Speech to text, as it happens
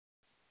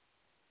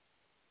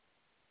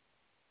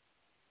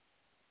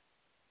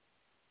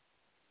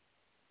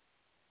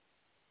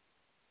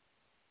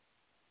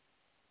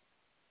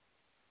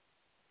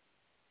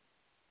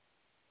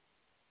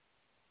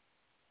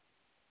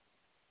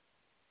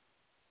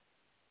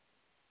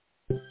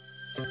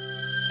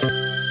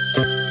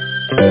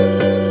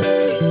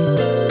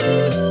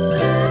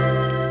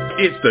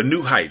It's the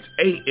New Heights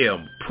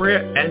AM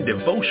prayer and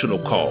devotional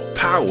call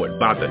powered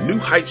by the New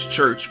Heights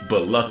Church,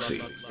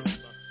 Biloxi,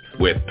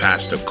 with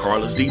Pastor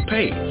Carlus D.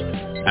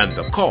 And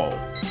the call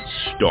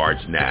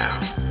starts now.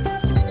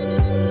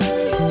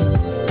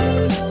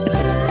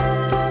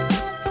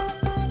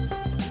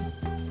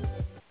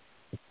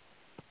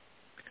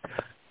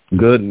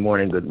 Good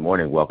morning.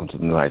 Welcome to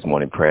the New Heights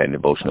Morning Prayer and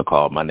Devotional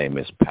Call. My name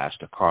is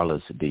Pastor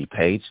Carlus D.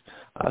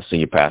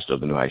 Senior Pastor of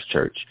the New Heights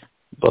Church,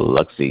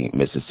 Biloxi,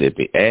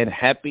 Mississippi. And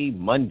happy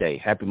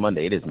Monday.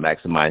 It is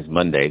Maximize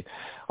Monday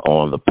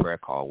on the prayer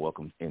call.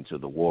 Welcome into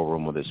the war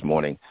room this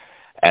morning.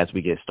 As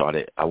we get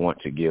started, I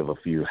want to give a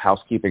few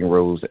housekeeping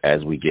rules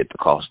as we get the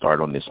call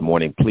started on this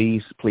morning.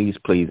 Please,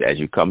 as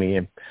you come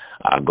in,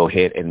 go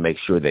ahead and make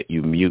sure that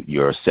you mute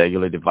your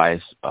cellular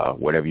device,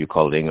 whatever you're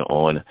calling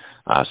on,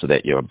 so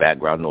that your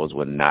background noise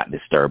will not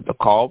disturb the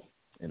call.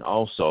 And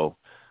also,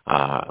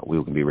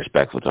 we can be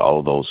respectful to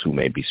all those who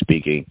may be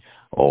speaking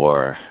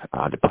or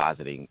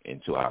depositing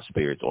into our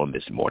spirits on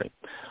this morning.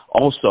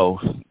 Also,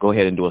 go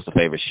ahead and do us a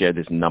favor. Share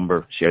this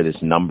number.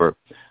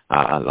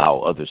 Allow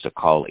others to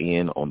call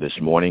in on this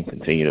morning.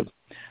 Continue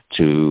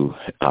to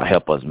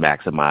help us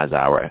maximize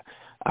our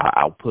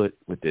output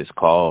with this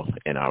call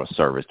and our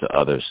service to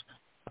others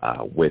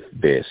with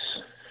this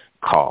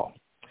call.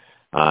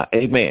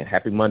 Amen.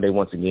 Happy Monday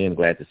once again.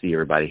 Glad to see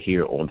everybody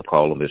here on the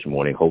call on this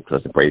morning. Hope,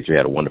 trust, and praise you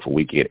had a wonderful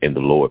weekend in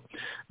the Lord.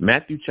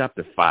 Matthew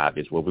chapter 5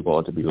 is where we're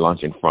going to be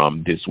launching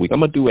from this week. I'm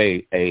going to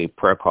do a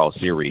prayer call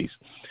series.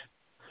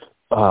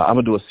 I'm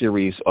going to do a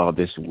series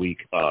this week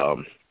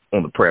on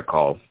the prayer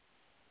call.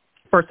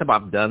 First time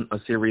I've done a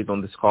series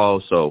on this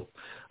call, so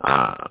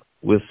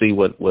we'll see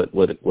what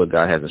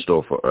God has in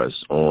store for us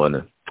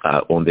on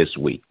this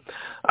week.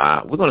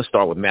 We're going to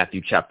start with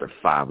Matthew chapter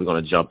 5. We're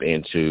going to jump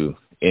into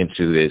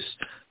this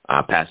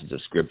passage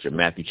of Scripture,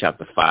 Matthew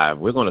chapter 5.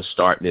 We're going to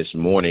start this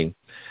morning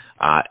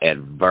at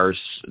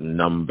verse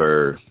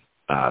number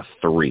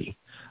 3.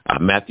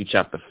 Matthew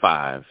chapter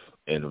 5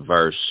 and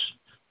verse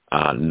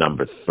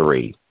number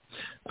 3.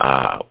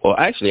 Well,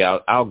 actually,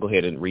 I'll go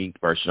ahead and read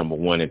verse number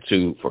 1 and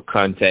 2 for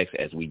context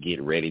as we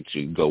get ready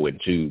to go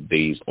into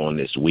these on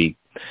this week.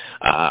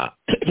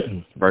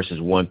 Verses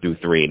 1 through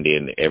 3, and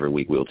then every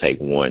week we'll take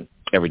one.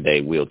 Every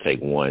day we'll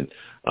take one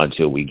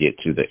until we get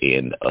to the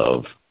end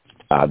of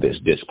this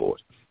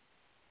discourse.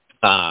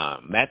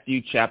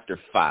 Matthew chapter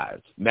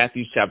 5.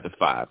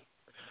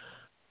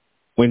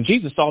 When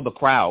Jesus saw the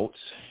crowds,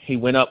 he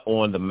went up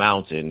on the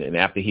mountain, and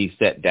after he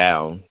sat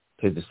down,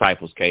 his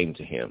disciples came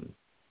to him.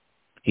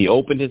 He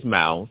opened his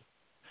mouth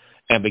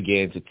and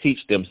began to teach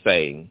them,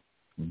 saying,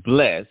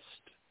 "Blessed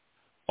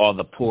are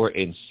the poor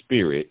in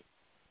spirit,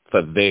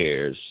 for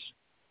theirs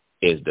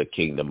is the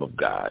kingdom of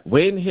God."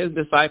 When his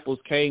disciples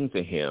came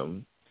to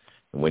him,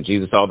 and when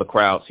Jesus saw the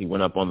crowds, he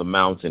went up on the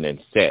mountain and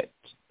sat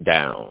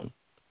down.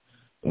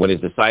 When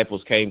his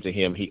disciples came to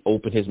him, he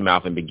opened his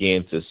mouth and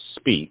began to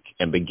speak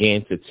and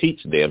began to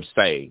teach them,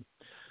 saying,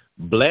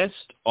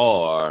 "Blessed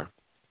are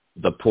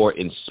the poor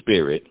in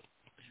spirit,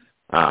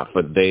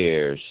 for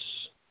theirs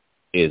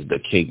is the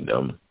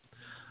kingdom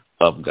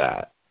of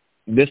God."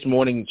 This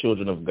morning,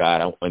 children of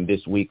God, and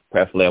this week,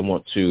 preferably, I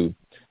want to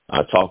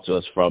talk to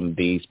us from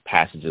these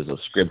passages of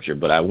Scripture,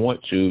 but I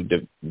want to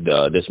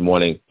this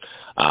morning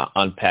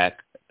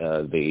unpack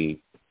the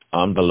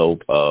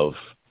envelope of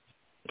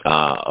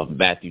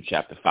Matthew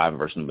chapter 5,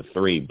 verse number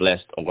 3.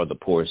 Blessed are the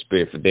poor in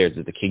spirit, for theirs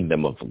is the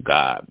kingdom of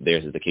God.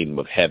 Theirs is the kingdom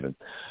of heaven.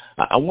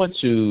 I want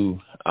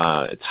to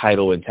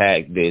title and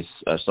tag this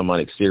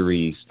sermonic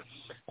series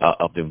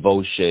of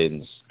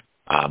devotions,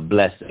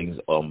 blessings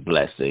on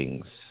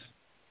blessings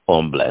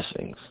on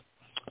blessings.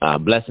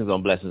 Blessings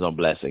on blessings on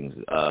blessings.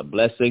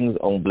 Blessings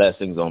on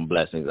blessings on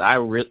blessings. I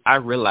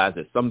realize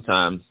that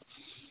sometimes,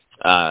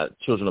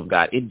 children of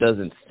God, it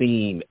doesn't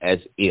seem as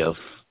if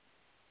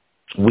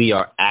we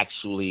are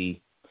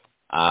actually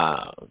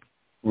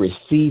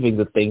receiving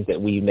the things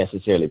that we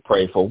necessarily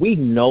pray for. We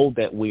know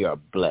that we are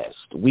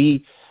blessed.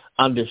 We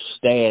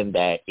understand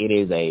that it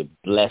is a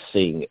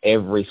blessing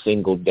every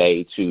single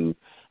day to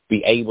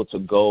be able to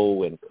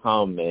go and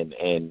come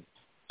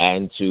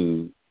and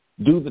to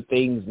do the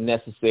things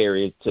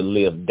necessary to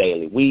live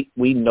daily.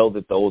 We know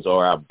that those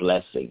are our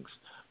blessings.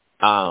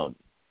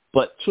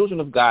 But children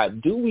of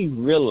God, do we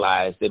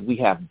realize that we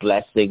have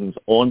blessings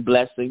on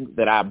blessings,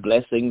 that our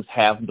blessings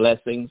have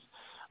blessings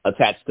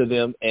attached to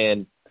them?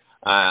 And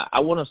I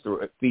want us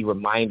to be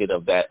reminded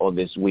of that on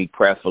this week,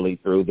 prayerfully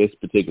through this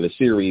particular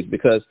series,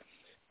 because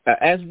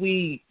as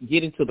we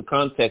get into the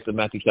context of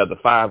Matthew chapter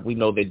 5, we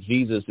know that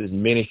Jesus'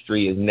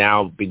 ministry is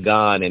now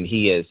begun, and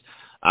he has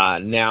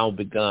now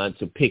begun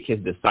to pick his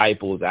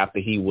disciples after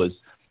he was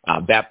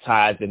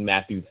baptized in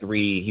Matthew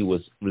 3. He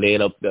was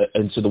led up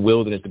into the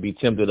wilderness to be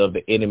tempted of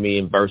the enemy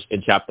in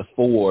chapter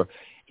 4.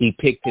 He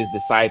picked his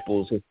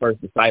disciples, his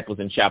first disciples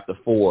in chapter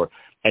 4.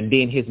 And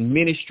then his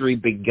ministry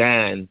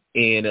began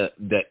in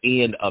the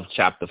end of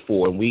chapter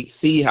 4. And we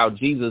see how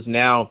Jesus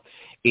now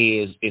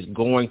is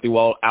going through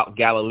all out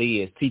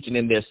Galilee, is teaching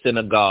in their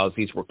synagogues.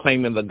 He's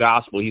proclaiming the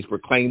gospel. He's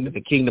proclaiming that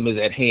the kingdom is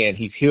at hand.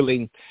 He's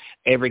healing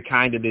every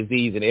kind of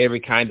disease and every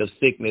kind of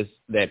sickness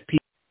that people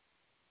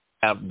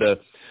have. The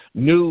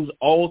news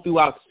all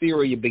throughout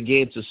Syria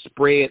began to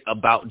spread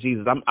about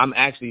Jesus. I'm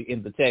actually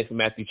in the text,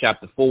 Matthew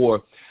chapter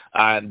 4,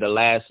 the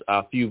last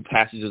few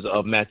passages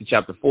of Matthew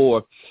chapter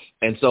 4.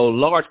 And so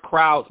large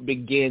crowds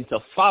began to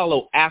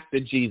follow after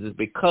Jesus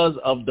because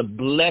of the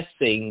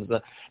blessings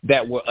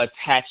that were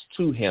attached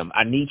to him.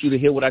 I need you to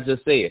hear what I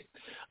just said.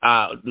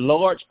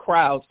 Large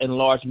crowds and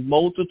large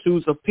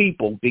multitudes of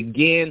people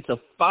began to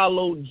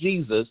follow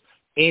Jesus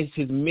as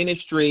his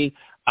ministry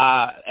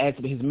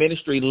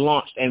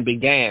launched and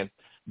began,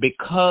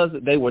 because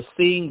they were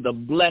seeing the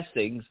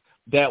blessings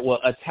that were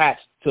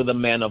attached to the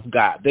man of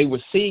God. They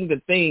were seeing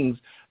the things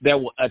that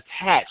were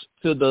attached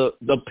to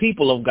the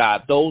people of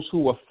God, those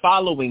who were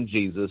following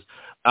Jesus.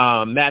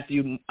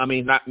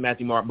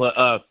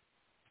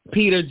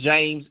 Peter,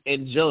 James,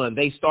 and John,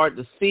 they started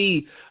to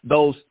see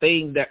those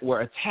things that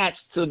were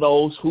attached to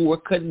those who were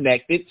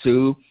connected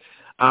to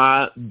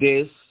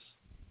this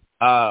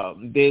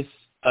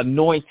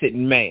anointed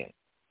man,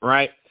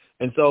 right?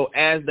 And so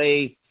as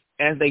they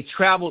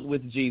traveled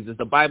with Jesus,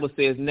 the Bible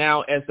says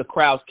now as the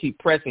crowds keep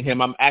pressing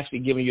him, I'm actually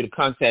giving you the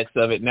context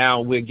of it. Now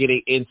we're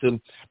getting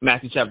into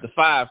Matthew chapter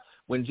 5.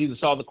 When Jesus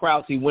saw the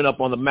crowds, he went up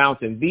on the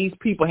mountain. These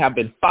people have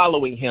been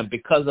following him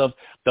because of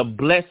the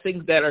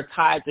blessings that are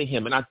tied to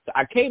him. And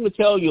I came to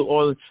tell you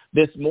on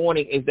this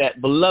morning is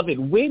that, beloved,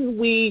 when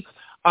we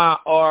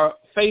are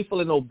faithful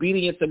and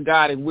obedient to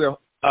God, and we're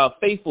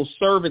faithful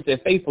servants and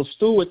faithful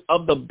stewards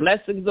of the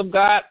blessings of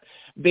God,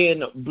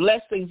 then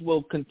blessings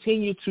will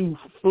continue to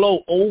flow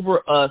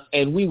over us,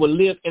 and we will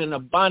live in an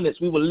abundance.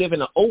 We will live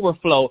in an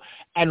overflow.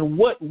 And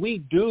what we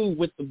do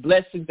with the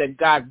blessings that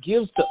God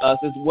gives to us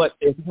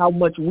is how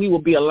much we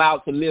will be allowed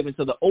to live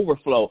into the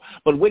overflow.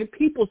 But when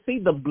people see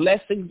the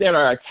blessings that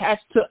are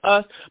attached to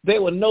us, they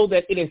will know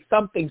that it is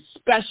something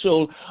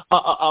special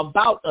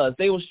about us.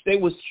 They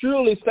will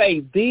surely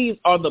say, these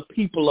are the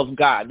people of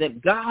God,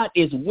 that God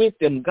is with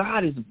them.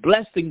 God is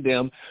blessing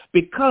them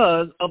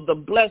because of the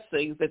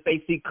blessings that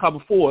they see come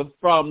forth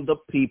from the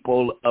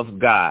people of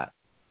God.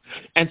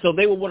 And so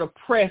they will want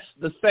to press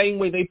the same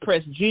way they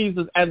pressed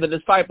Jesus and the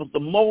disciples. The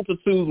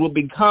multitudes will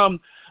become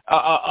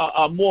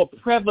more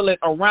prevalent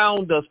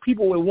around us.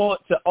 People will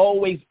want to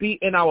always be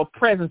in our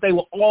presence. They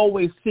will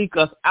always seek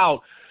us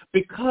out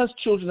because,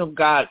 children of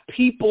God,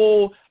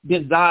 people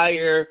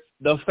desire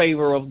the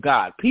favor of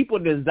God. People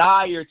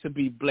desire to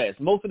be blessed.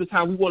 Most of the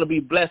time we want to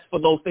be blessed for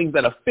those things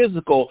that are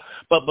physical.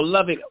 But,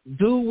 beloved,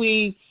 do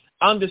we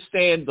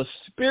understand the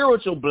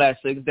spiritual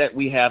blessings that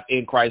we have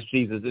in Christ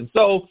Jesus? And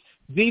so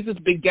Jesus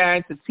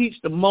began to teach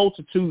the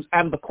multitudes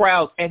and the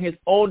crowds and his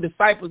own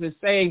disciples, is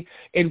saying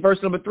in verse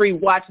number 3,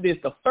 watch this.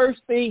 The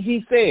first thing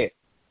he said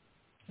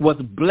was,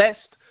 blessed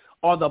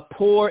are the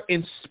poor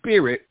in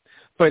spirit,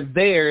 for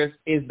theirs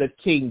is the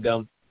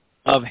kingdom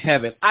of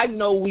heaven. I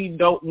know we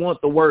don't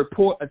want the word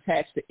poor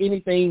attached to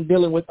anything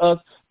dealing with us,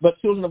 but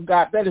children of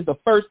God, that is the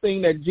first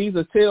thing that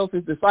Jesus tells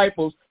his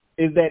disciples,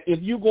 is that if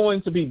you're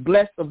going to be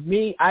blessed of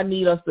me, I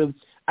need us to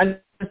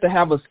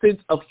have a sense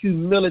of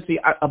humility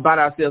about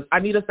ourselves. I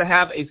need us to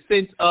have a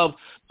sense of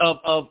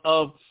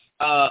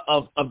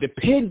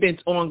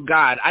dependence on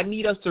God. I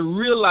need us to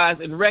realize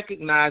and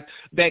recognize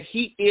that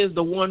he is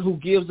the one who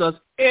gives us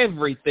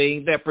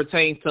everything that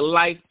pertains to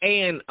life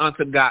and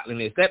unto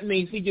godliness. That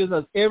means he gives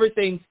us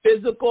everything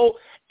physical,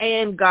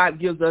 and God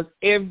gives us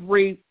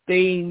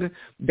everything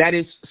that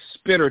is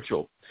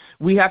spiritual.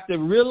 We have to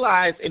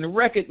realize and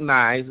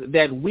recognize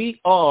that we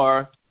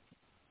are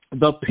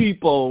the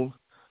people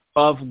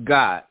of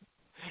God.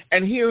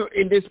 And here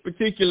in this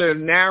particular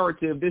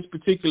narrative, this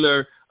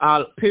particular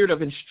period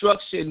of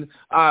instruction,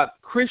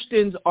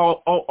 Christians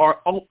are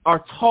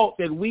taught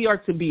that we are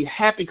to be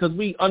happy, because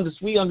we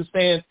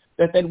understand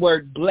that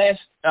word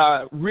blessed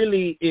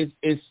really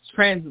is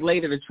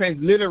translated or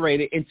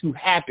transliterated into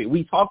happy.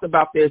 We talked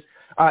about this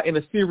in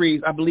a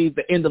series, I believe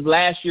the end of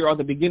last year or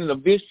the beginning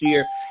of this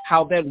year,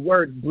 how that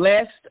word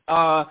blessed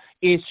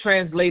is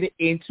translated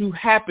into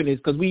happiness.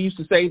 Because we used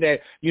to say that,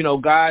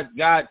 God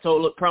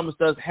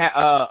promised us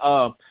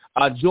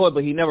joy,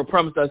 but he never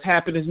promised us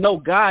happiness. No,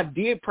 God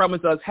did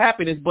promise us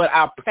happiness, but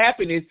our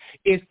happiness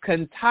is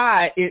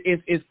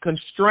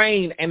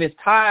constrained and is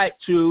tied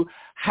to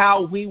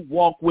how we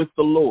walk with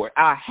the Lord.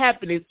 Our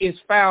happiness is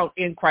found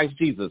in Christ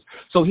Jesus.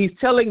 So he's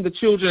telling the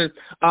children,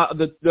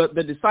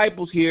 the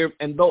disciples here,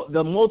 and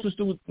the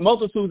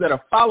multitudes that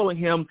are following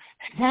him,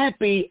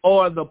 happy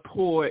are the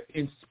poor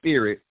in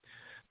spirit,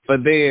 for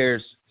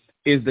theirs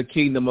is the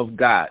kingdom of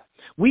God.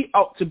 We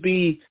ought to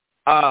be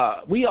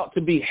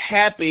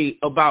happy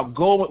about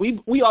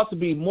going. We ought to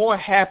be more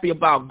happy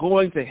about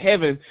going to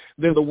heaven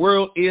than the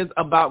world is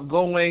about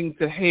going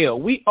to hell.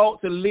 We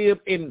ought to live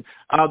in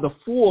the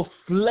full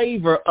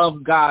flavor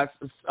of God's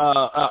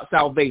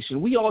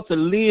salvation. We ought to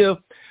live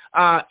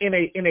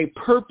in a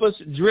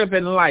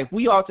purpose-driven life.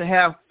 We ought to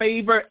have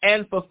favor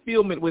and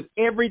fulfillment with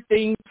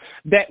everything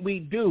that we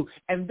do.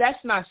 And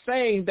that's not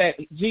saying that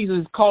Jesus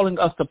is calling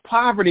us to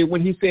poverty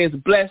when he says,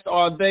 blessed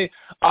are they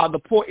the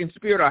poor in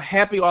spirit, or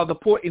happy are the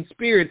poor in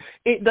spirit.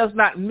 It does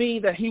not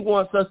mean that he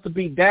wants us to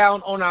be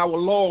down on our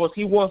laurels.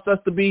 He wants us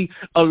to be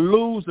a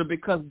loser,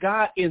 because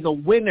God is a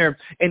winner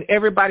and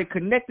everybody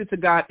connected to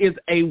God is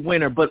a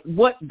winner. But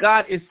what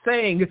God is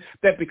saying,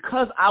 that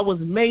because I was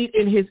made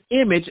in his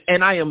image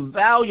and I am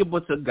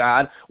valuable to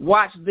God,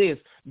 watch this,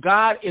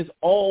 God is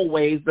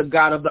always the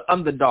God of the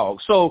underdog.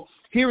 So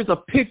here is a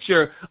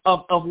picture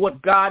of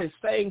what God is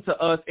saying to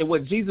us and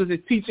what Jesus is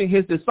teaching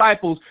his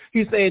disciples.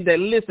 He's saying that,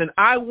 listen,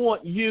 I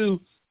want you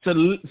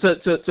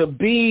to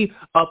be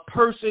a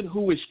person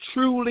who is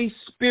truly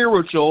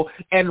spiritual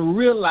and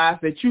realize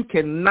that you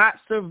cannot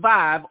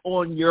survive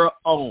on your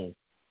own.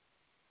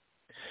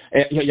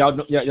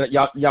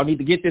 Y'all need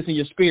to get this in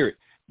your spirit.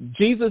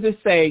 Jesus is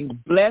saying,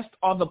 blessed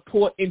are the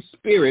poor in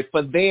spirit,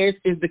 for theirs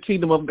is the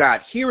kingdom of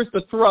God. Here is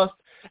the thrust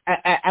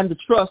and the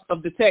trust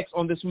of the text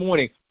on this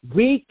morning.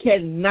 We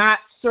cannot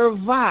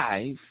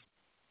survive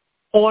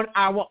on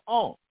our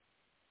own.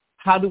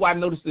 How do I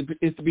know this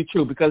is to be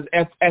true? Because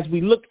as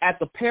we look at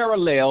the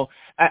parallel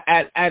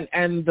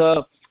and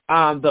the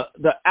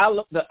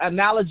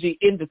analogy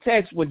in the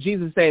text where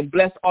Jesus is saying,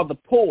 blessed are the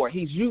poor,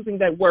 he's using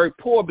that word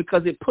poor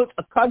because it puts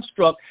a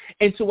construct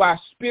into our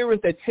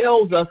spirit that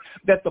tells us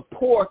that the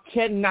poor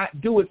cannot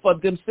do it for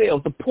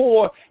themselves. The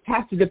poor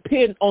has to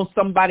depend on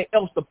somebody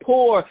else. The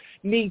poor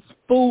needs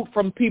food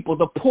from people.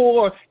 The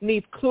poor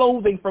needs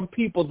clothing from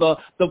people. The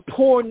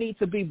poor need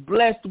to be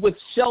blessed with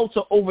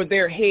shelter over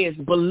their heads.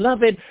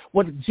 Beloved,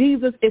 what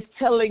Jesus is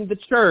telling the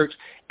church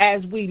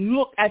as we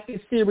look at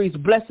this series,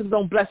 Blessings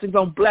on Blessings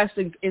on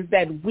Blessings, is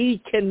that we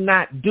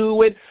cannot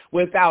do it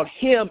without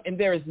him. And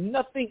there is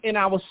nothing in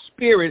our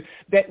spirit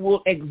that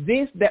will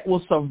exist, that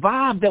will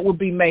survive, that will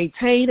be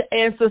maintained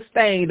and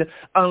sustained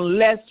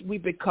unless we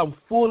become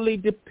fully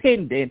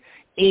dependent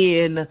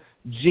in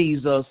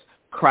Jesus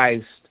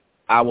Christ,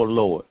 our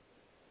Lord.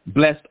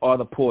 Blessed are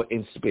the poor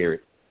in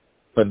spirit,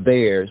 for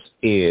theirs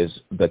is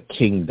the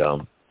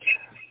kingdom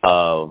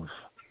of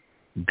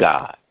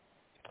God.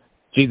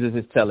 Jesus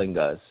is telling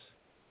us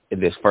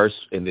in this first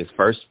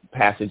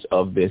passage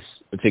of this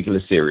particular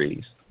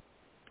series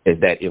is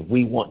that if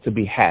we want to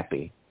be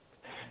happy,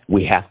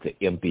 we have to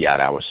empty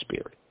out our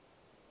spirit.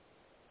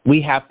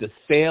 We have to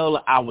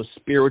sell our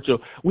spiritual.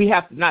 We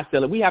have to not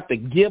sell it. We have to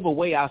give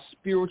away our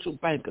spiritual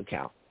bank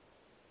account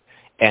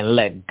and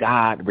let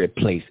God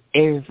replace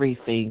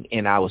everything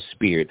in our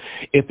spirit.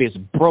 If it's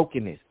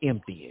brokenness,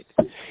 empty it.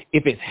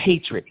 If it's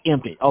hatred,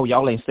 empty it. Oh,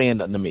 y'all ain't saying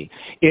nothing to me.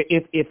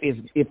 If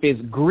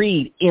it's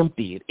greed,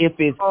 empty it. If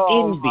it's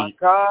envy,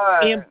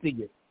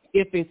 empty it.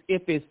 If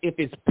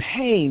it's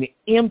pain,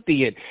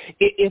 empty it.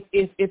 If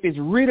it's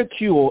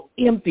ridicule,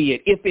 empty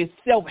it. If it's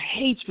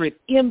self-hatred,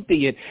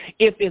 empty it.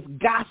 If it's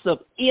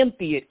gossip,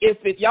 empty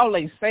it. Y'all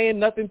ain't saying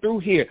nothing through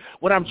here.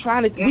 What I'm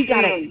trying to, we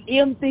got to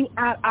empty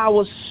out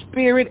our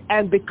spirit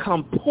and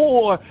become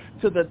poor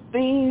to the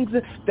things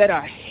that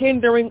are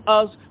hindering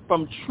us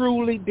from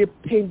truly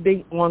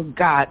depending on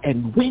God.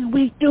 And when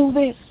we do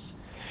this,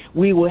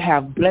 we will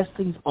have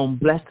blessings on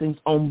blessings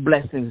on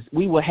blessings.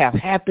 We will have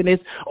happiness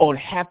on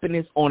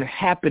happiness on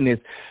happiness.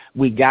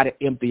 We got to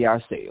empty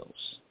ourselves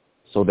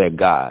so that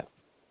God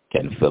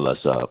can fill us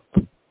up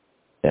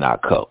and our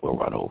cup will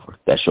run over.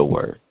 That's your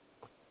word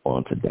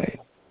on today.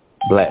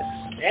 Blessed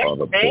are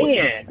the poor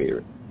in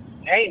spirit.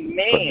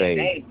 Amen. For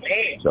they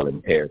shall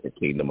inherit the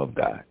kingdom of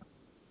God.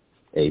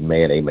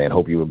 Amen. Amen.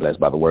 Hope you were blessed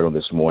by the word on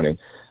this morning.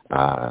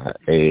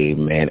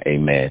 Amen.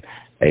 Amen.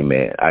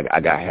 Amen. I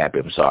got happy.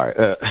 I'm sorry.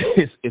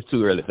 It's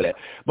too early for that.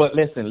 But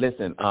listen.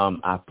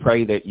 I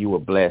pray that you were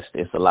blessed.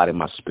 It's a lot in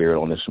my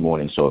spirit on this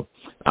morning. So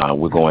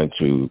we're going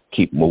to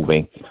keep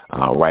moving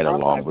right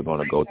along. We're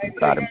going to go through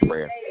God in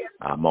prayer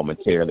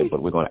momentarily,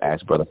 but we're going to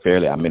ask Brother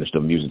Fairley, our minister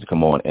of music, to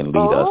come on and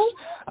lead us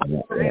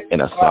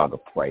in a song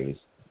of praise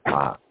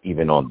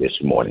even on this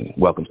morning.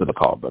 Welcome to the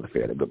call, Brother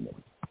Fairley. Good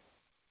morning.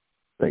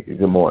 Thank you.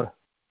 Good morning.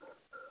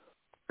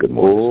 Good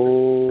morning.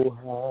 Oh,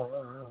 how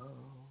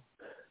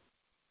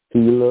he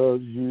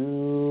loves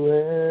you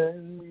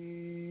and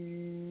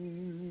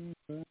me.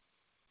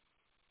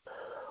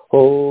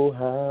 Oh,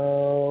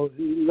 how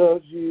he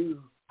loves you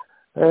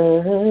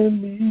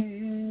and me.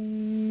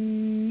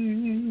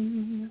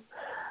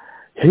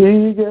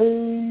 He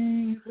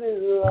gave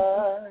his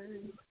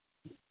life.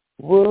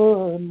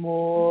 What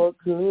more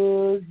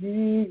could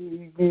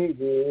he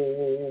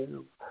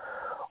give?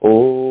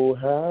 Oh,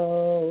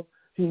 how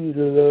he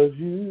loves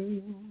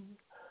you.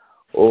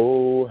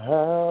 Oh,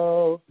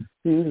 how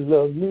he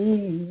loves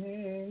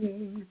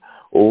me.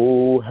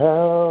 Oh,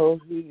 how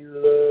he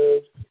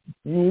loves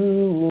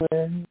you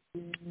and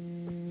me.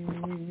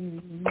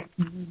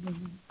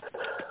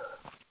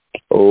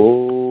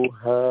 Oh,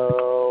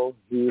 how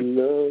he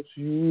loves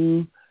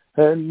you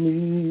and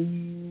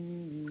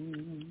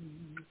me.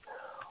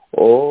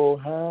 Oh,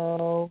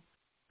 how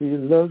he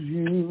loves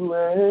you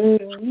and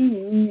me.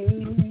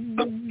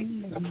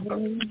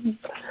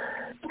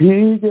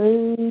 He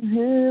gave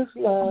his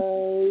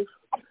life.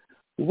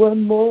 What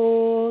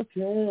more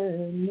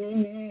can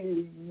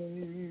he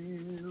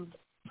give?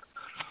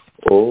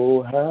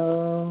 Oh,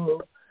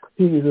 how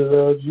he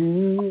loves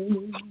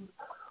you.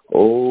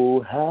 Oh,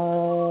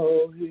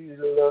 how he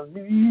loves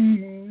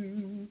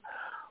me.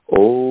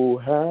 Oh,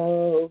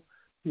 how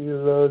he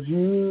loves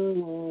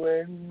you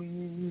and me.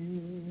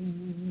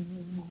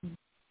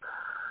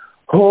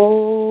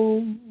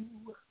 Oh,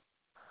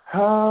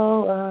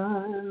 how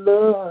I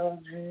love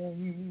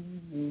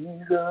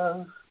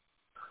Jesus.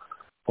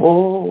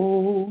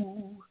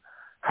 Oh,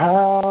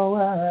 how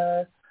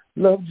I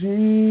love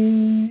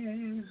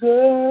Jesus.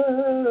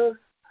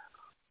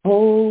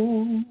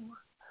 Oh,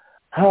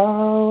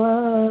 how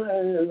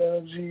I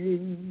love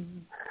Jesus,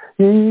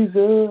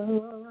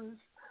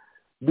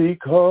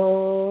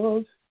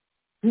 because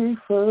he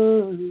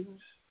first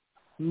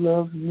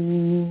loved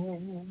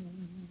me.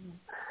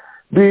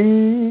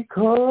 Because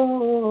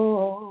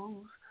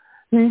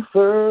he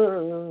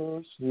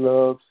first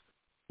loves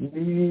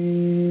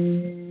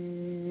me.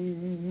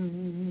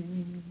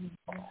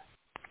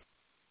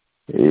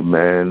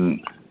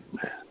 Amen.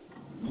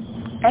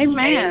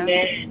 Amen.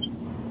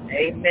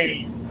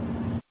 Amen.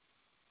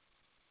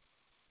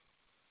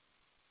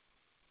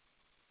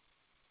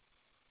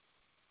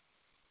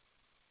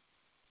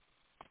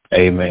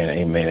 Amen,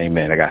 amen,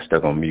 amen. I got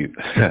stuck on mute.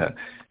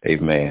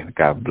 Amen.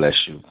 God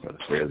bless you, Brother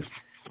Fairley.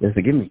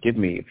 Listen, give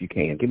me, if you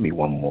can, give me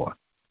one more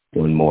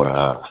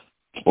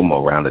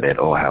round of that.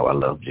 Oh, how I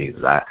love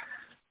Jesus.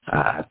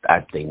 I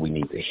think we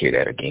need to hear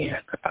that again.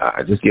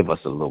 Just give us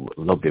a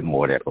little bit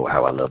more of that. Oh,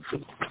 how I love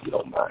Jesus, if you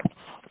don't mind.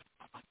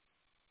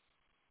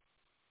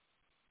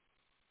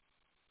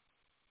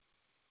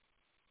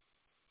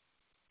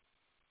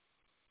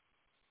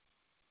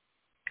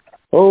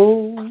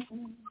 Oh,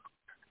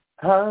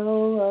 how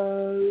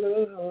I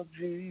love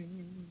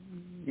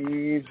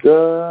Jesus.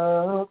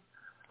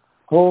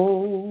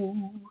 Oh,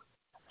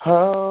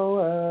 how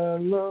I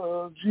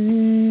love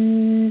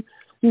Jesus.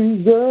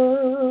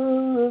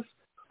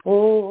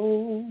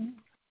 Oh,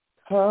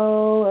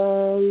 how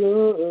I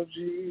love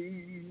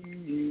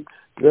Jesus,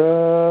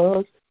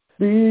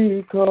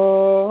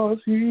 because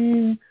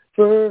he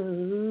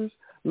first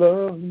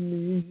loved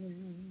me.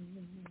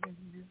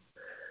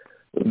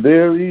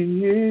 There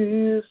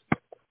is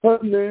a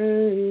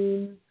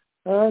name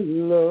I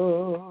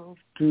love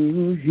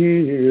to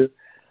hear.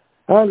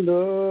 I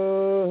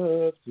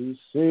love to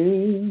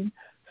sing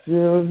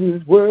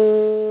his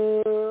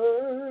word.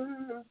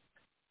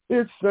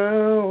 It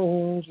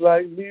sounds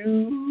like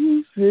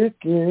music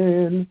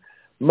in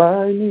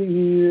my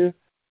ear,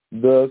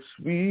 the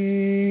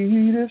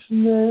sweetest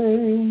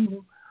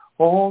name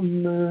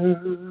on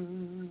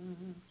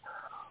earth.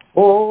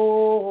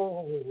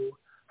 Oh,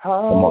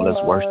 how Come on,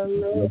 let's worship. I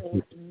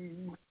love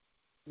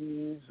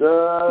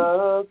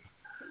Jesus.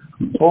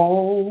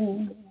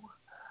 Oh,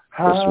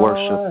 how let's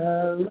worship.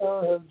 I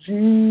love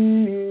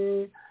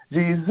Jesus.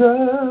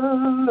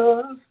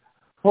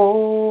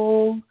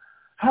 Oh,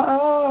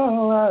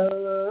 how I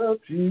love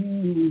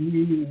Jesus,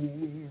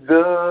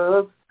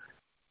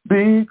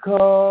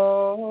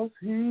 because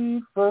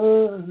he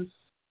first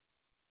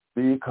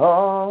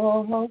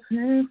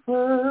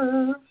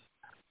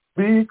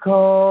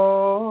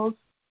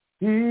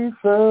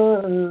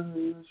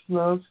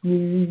loves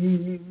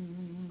me.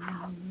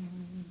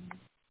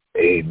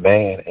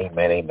 Amen,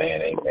 amen,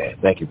 amen, amen.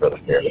 Thank you, Brother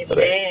Fairley, for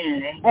that.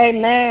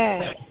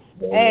 Amen.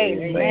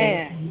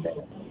 Amen.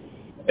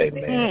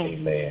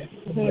 Amen.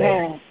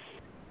 Amen.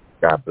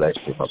 God bless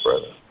you, my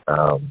brother.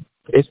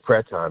 It's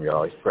prayer time,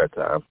 y'all. It's prayer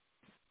time.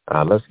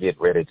 Let's get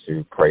ready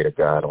to pray to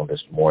God on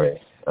this morning,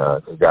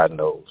 because God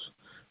knows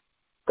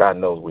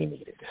we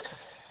need it.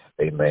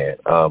 Amen.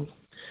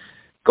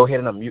 Go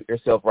ahead and unmute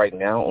yourself right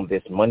now on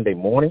this Monday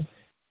morning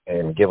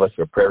and give us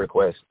your prayer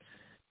request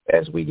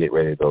as we get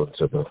ready to go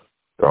to the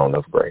throne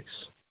of grace.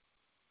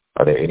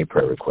 Are there any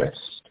prayer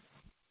requests?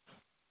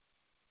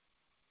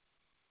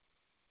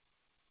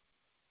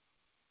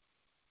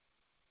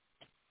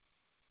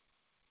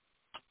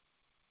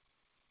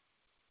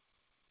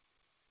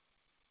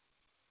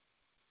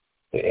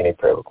 Any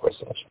prayer requests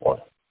this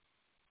morning?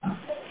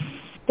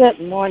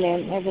 Good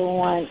morning,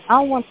 everyone. I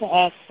want to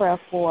ask prayer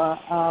for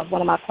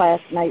one of my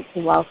classmates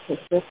who lost his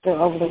sister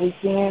over the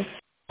weekend.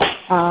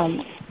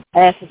 I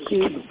ask that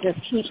you just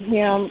keep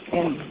him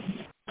and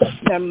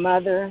their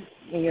mother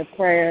in your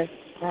prayers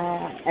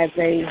as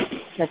they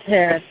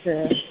prepare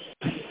to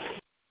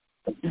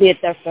bid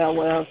their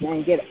farewells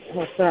and get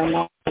her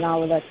ceremony and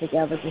all of that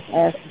together. Just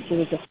ask that you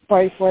would just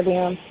pray for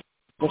them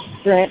with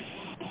strength,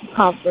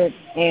 comfort,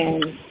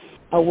 and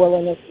a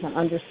willingness to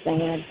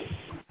understand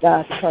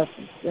God's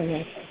purpose in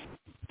it.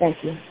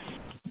 Thank you.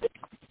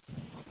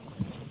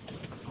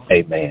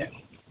 Amen.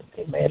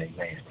 Amen.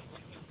 Amen.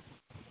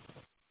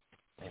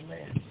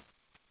 Amen.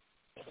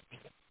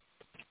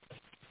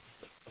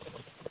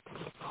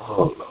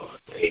 Oh, Lord.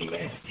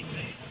 Amen.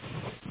 Amen.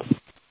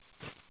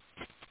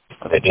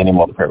 Are there any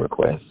more prayer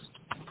requests?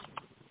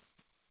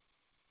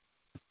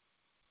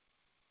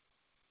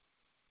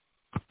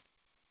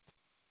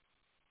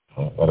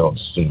 Oh, I don't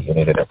see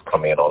any that's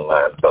come in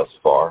online thus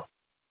far.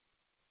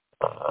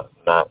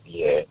 Not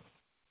yet.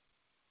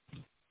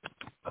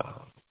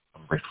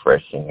 I'm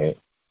refreshing it.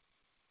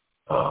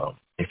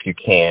 If you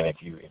can, if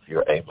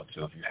you're able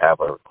to, if you have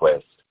a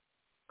request,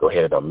 go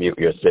ahead and unmute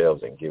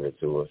yourselves and give it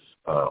to us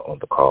on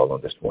the call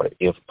on this morning,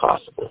 if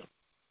possible.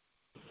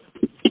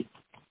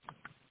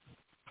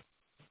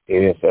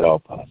 If at all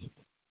possible.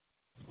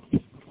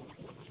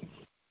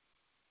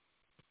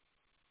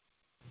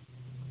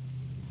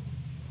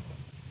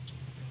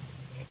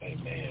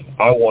 Amen.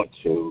 I want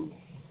to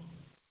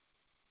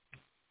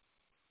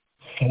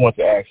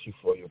ask you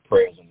for your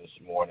prayers on this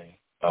morning.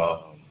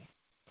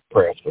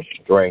 Prayers for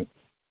strength,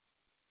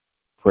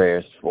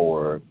 prayers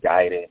for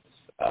guidance,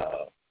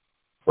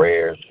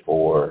 prayers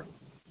for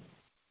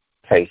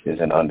patience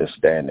and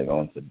understanding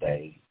on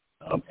today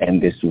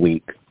and this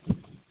week.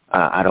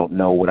 I don't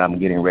know what I'm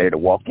getting ready to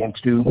walk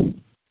into,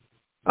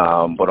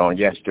 but on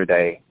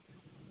yesterday,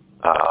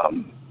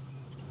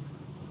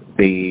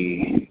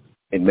 the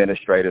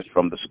administrators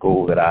from the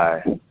school that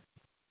I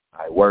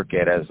work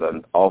at as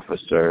an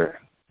officer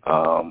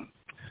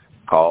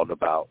called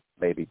about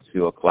maybe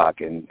 2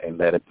 o'clock and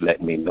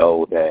let me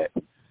know that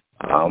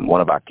one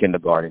of our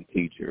kindergarten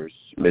teachers,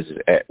 Mrs.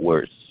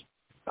 Edwards,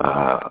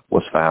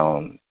 was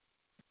found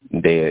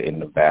dead in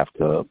the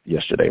bathtub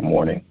yesterday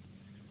morning.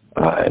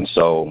 And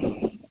so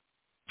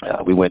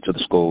we went to the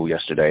school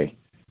yesterday.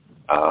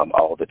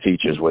 All the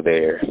teachers were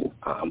there,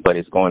 but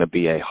it's going to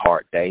be a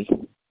hard day.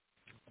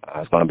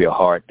 It's going to be a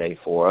hard day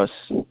for us.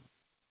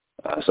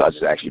 So I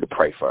just ask you to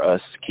pray for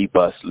us, keep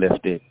us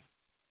lifted.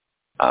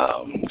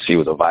 She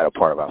was a vital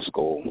part of our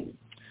school.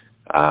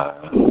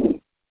 And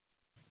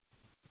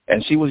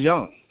she was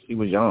young.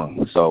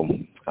 So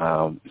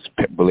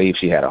believe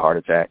she had a heart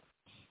attack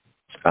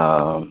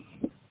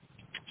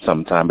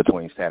sometime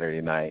between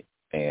Saturday night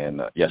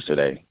and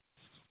yesterday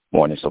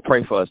morning. So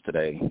pray for us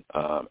today.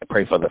 And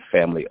pray for the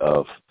family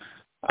of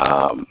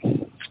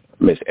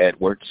Miss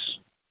Edwards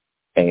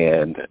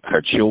and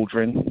her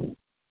children,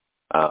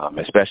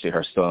 especially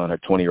her son. Her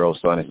 20-year-old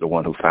son is the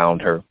one who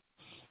found her,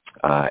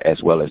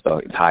 as well as the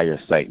entire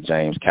St.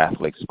 James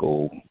Catholic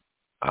School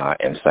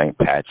and St.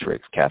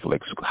 Patrick's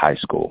Catholic High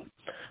School.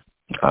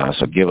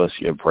 So give us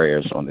your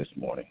prayers on this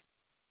morning.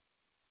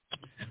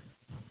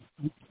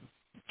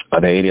 Are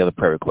there any other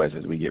prayer requests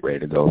as we get ready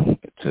to go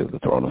to the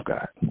throne of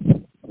God?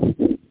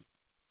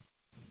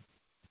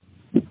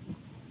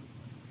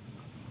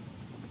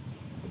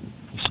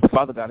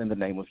 Father God, in the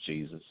name of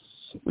Jesus,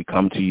 we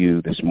come to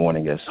you this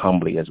morning as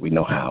humbly as we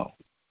know how.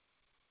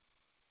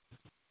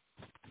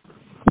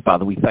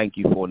 Father, we thank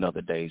you for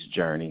another day's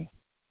journey.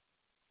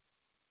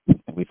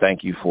 We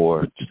thank you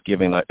for just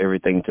giving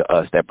everything to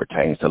us that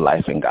pertains to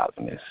life and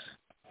godliness.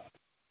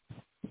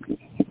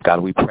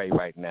 God, we pray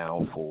right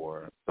now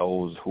for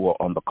those who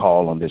are on the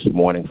call on this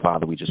morning.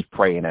 Father, we just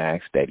pray and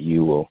ask that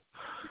you will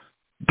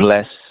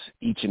bless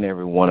each and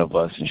every one of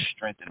us and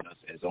strengthen us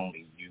as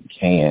only you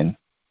can.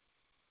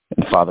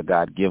 And Father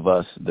God, give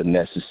us the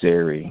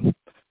necessary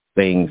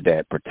things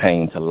that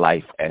pertain to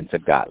life and to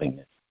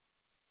godliness.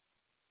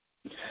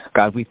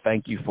 God, we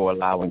thank you for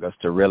allowing us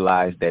to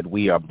realize that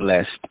we are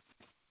blessed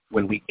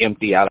when we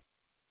empty out.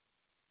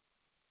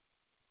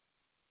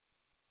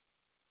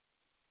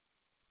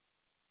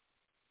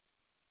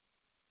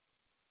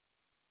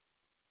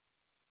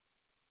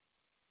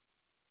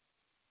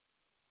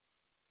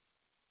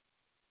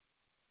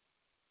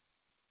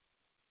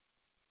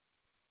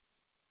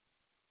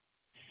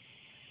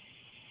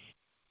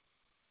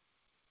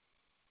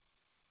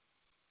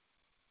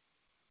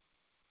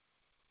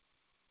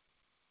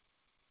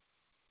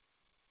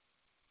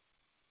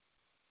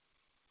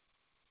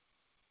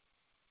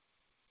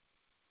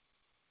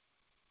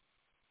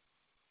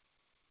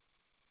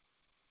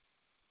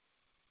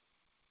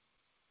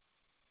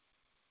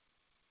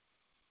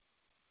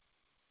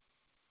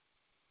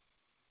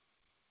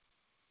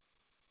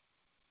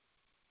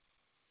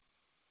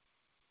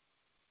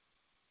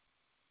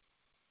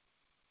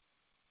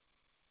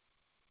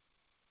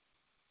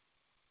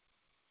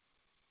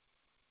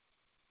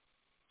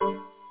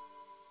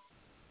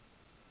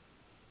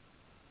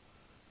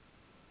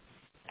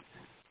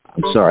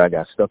 I'm sorry, I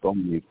got stuck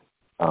on mute.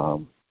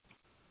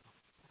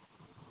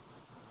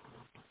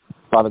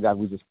 Father God,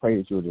 we just pray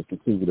that you will just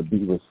continue to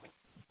be with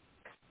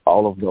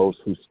all of those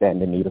who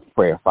stand in need of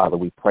prayer. Father,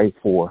 we pray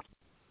for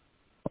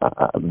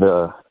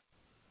the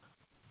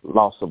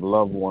loss of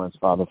loved ones,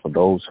 Father, for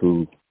those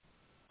who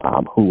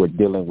are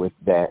dealing with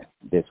that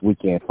this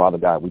weekend. Father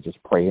God, we just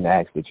pray and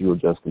ask that you will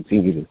just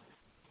continue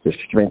to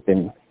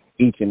strengthen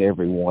each and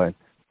every one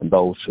and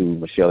those who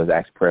Michelle has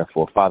asked prayer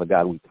for. Father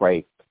God, we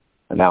pray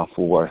now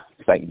for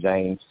St.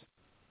 James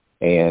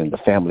and the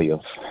family of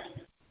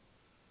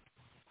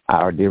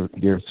our dear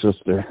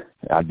sister,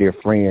 our dear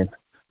friend,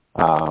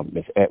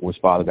 Miss Edwards.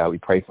 Father God, we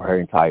pray for her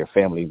entire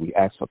family. We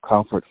ask for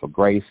comfort, for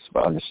grace,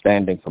 for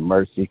understanding, for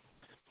mercy.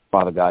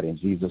 Father God, in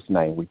Jesus'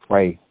 name, we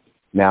pray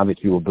now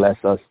that you will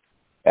bless us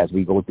as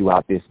we go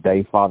throughout this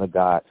day. Father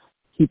God,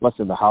 keep us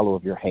in the hollow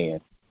of your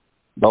hand.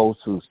 those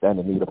who stand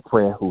in need of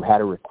prayer, who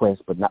had a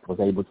request but was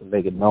able to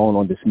make it known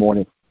on this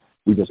morning.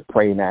 We just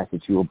pray and ask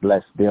that you will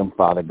bless them,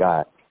 Father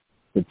God.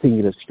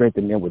 Continue to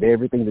strengthen them with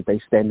everything that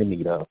they stand in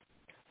need of.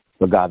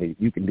 So, God, that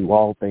you can do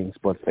all things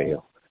but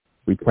fail.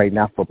 We pray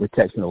now for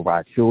protection over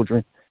our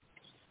children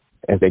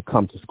as they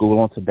come to school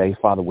on today.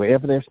 Father,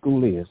 wherever their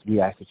school is,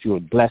 we ask that you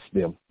would bless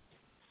them,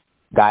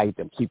 guide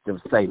them, keep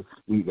them safe.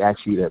 We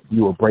ask you that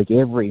you will break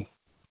every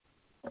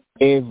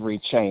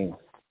chain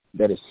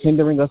that is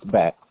hindering us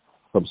back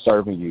from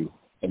serving you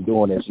and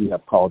doing as you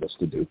have called us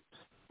to do.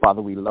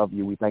 Father, we love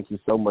you. We thank you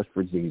so much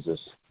for Jesus.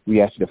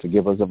 We ask you to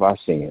forgive us of our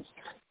sins.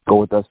 Go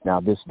with us now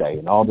this day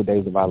and all the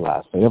days of our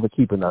lives, forever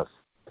keeping us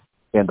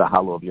in the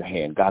hollow of your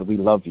hand. God, we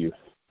love you.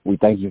 We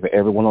thank you for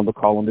everyone on the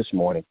call on this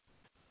morning,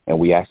 and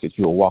we ask that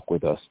you will walk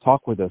with us,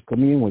 talk with us,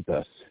 commune with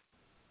us,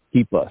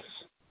 keep us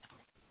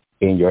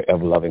in your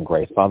ever-loving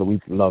grace. Father,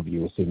 we love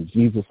you. It's in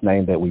Jesus'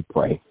 name that we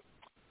pray.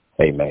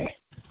 Amen.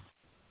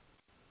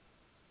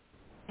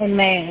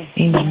 Amen.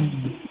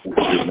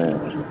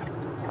 Amen.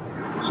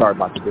 Sorry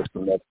about the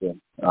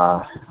disconnection.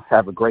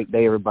 Have a great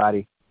day,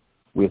 everybody.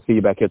 We'll see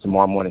you back here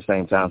tomorrow morning,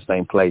 same time,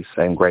 same place,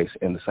 same grace,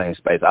 in the same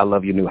space. I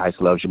love you. New Heights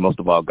loves you. Most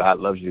of all, God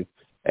loves you,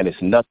 and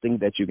it's nothing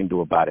that you can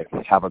do about it.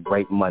 Have a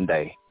great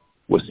Monday.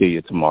 We'll see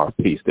you tomorrow.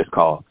 Peace. This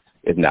call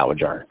is now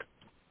adjourned.